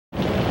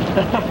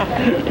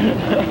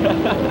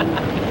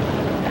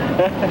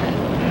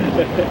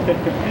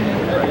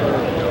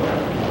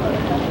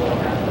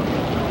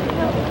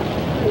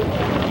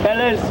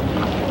Fellas.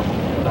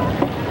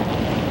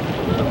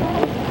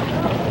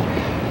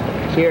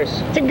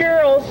 Cheers. To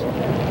girls.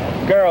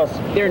 Girls.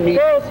 They're neat.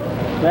 Girls.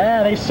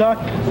 Man, they suck.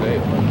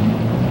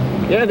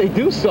 Yeah, they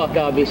do suck,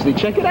 obviously.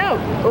 Check it out.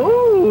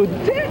 Ooh,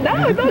 damn.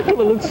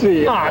 No, let's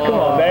see. Ah, come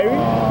on, baby.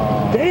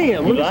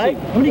 Damn, what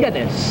do you got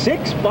there?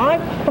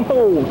 6'5"?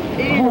 Oh,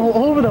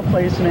 All over the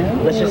place,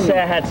 man. Let's just say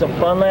I had some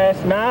fun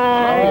last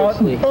night.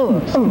 obviously.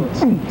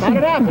 How'd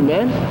it happen,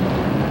 man?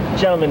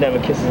 Gentleman never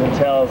kisses and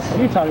tells. What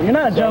are you talking? You're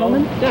not a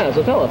gentleman. Yeah,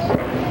 so tell us.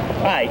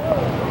 All right.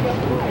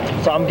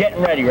 So I'm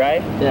getting ready,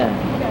 right? Yeah.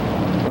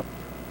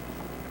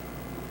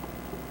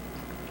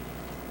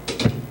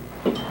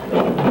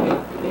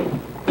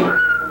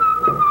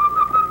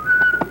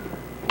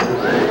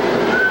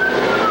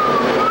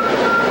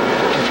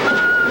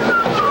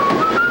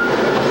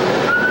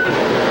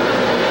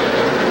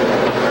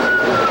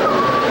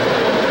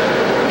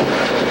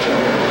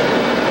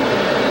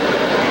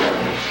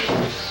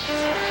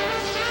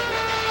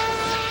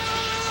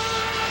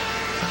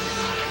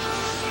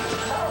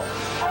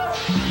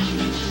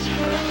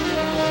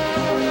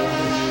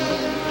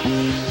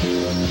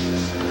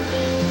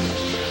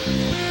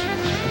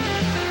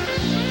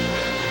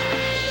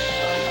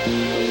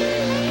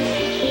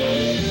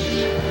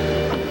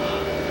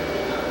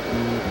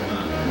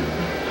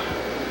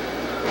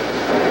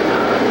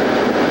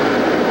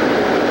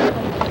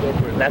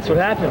 That's what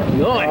happened.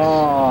 Nice.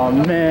 Oh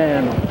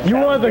man, you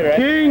are the good, right?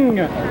 king.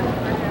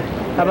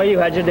 How about you?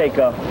 How'd your date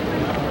go?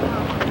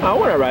 I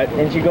went all right.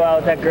 Didn't you go out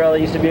with that girl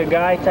that used to be a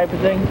guy type of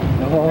thing?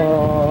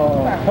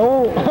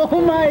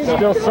 Oh my.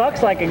 Still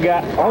sucks like a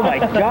guy. Oh my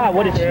God,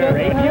 what did she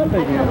rape you?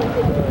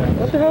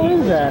 What the hell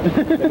is that?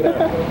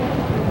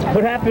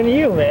 What happened to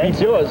you, man?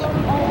 It's yours.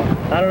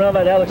 I don't know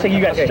about that. Looks like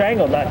you got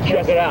strangled, not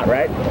Check killed. it out,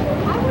 right?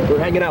 We're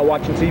hanging out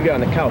watching TV on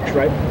the couch,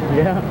 right?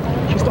 Yeah.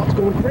 She starts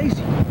going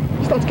crazy.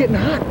 She starts getting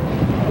hot.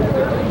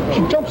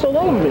 She jumps all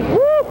over me.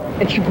 Woo!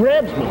 And she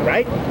grabs me,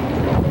 right?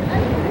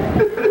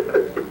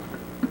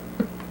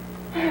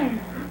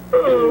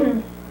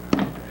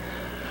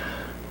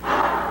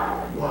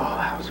 Wow,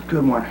 that was a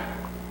good one.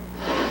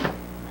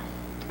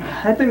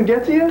 That didn't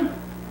get to you?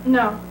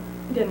 No,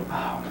 it didn't.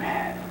 Oh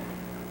man.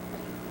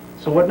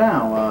 So what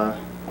now?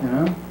 You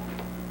know?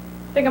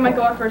 I think I might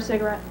go out for a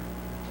cigarette.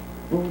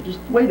 Well, just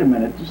wait a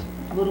minute. Just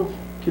a little.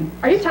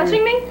 Are you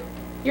touching me?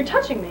 You're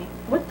touching me.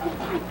 What the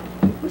fuck?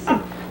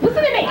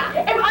 Listen to me. If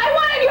I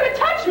wanted you to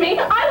touch me,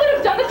 I would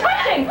have done the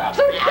touching.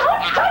 So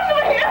don't touch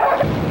my hair.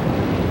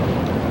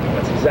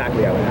 That's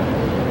exactly how it happened.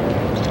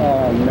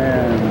 Oh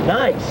man.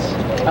 Nice.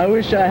 I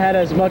wish I had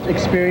as much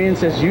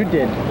experience as you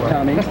did,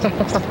 Tommy.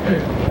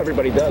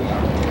 Everybody does.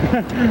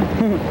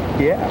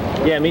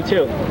 Yeah. Yeah, me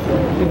too.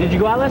 Did you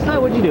go out last night?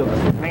 What'd you do?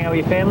 Hang out with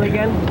your family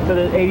again for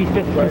the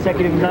 85th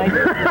consecutive night?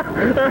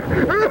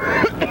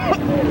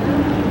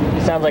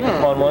 Sounds like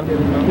a fun one.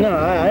 No,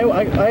 I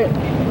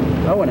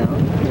went out.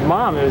 His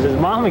mom. It was his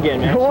mom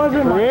again, man. It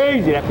wasn't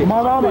crazy. That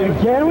My mom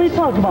again? We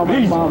talk about my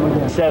mom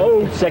again.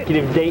 7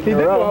 consecutive date He in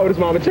did a go out row. with his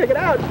mama. Check it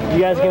out. You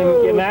guys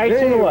gonna get married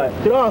soon or what?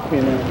 Get off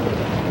me, man.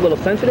 A little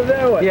sensitive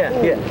there or what? Yeah.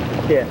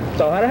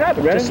 So how'd it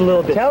happen, right? Just a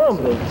little bit. Tell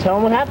him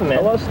what happened, man.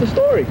 Tell us the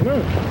story. Come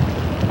on.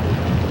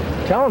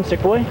 Tell him,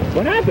 sick boy.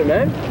 What happened,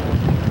 man?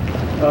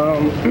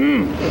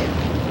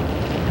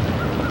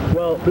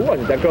 Well, who was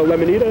it? That girl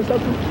Lemonita or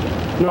something?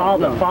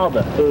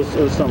 Father. It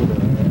was something.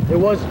 It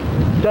was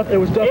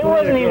definitely It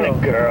wasn't even a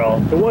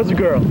girl. It was a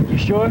girl. You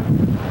sure?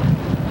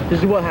 This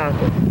is what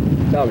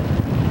happened. Tell me.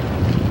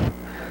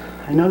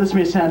 I know this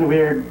may sound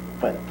weird,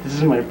 but this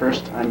is my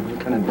first time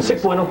kind of.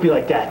 Sick boy, don't be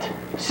like that.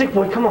 Sick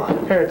boy, come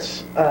on.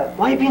 Hertz. Why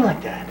are you being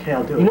like that? Okay,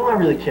 I'll do You it. know I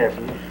really care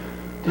for you.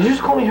 Did you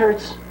just call me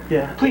Hertz?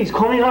 Yeah. Please,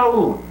 call me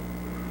Raul.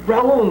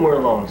 Raul when we're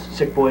alone,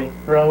 sick boy.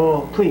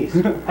 Raul. Please.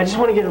 I just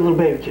want to get a little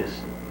baby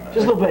kiss.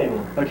 Just a little baby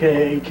one.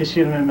 Okay, kiss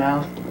you in my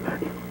mouth.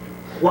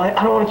 Well,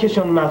 I don't want to kiss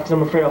you on the mouth because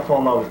I'm afraid I'll fall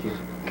in love with you.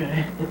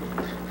 Okay.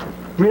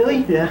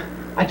 Really? Yeah.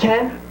 I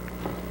can?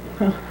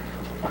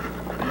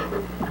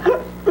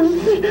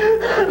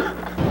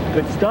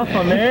 Good stuff,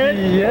 my man.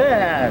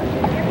 Yeah.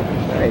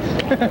 Nice.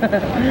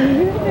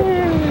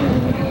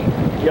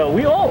 Yo,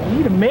 we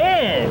the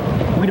man.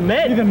 We the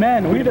men. We the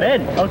men. We the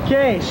men.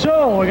 Okay,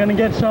 so we're gonna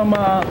get some. You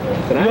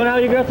going out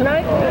with your girl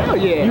tonight? Hell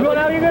yeah. You going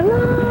out with your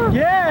girl?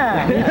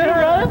 Yeah. You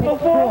brother?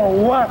 For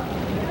what?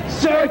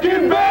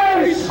 Second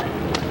base.